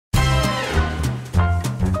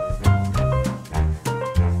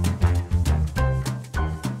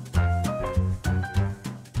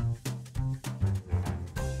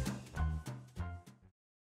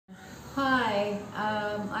Hi,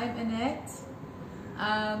 I'm Annette.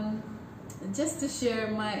 Just to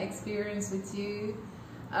share my experience with you,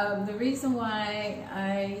 the reason why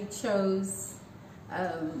I chose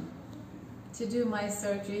to do my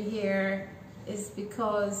surgery here is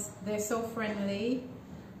because they're so friendly.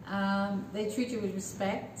 They treat you with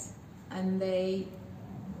respect, and they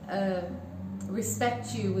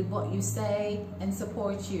respect you with what you say and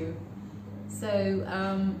support you. So,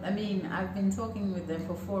 I mean, I've been talking with them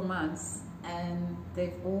for 4 months, and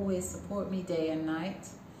they've always supported me day and night.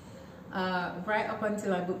 Right up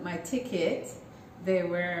until I booked my ticket,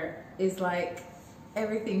 it's like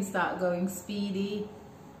everything started going speedy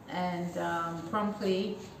and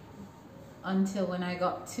promptly until when I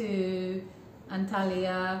got to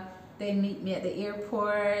Antalya. They meet me at the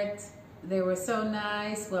airport. They were so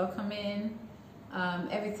nice, welcoming.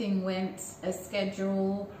 Everything went as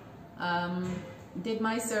scheduled. Did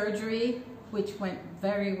my surgery, which went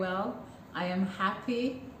very well. I am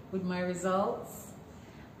happy with my results,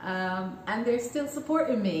 and they're still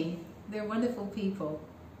supporting me. They're wonderful people.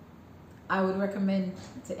 I would recommend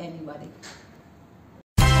to anybody.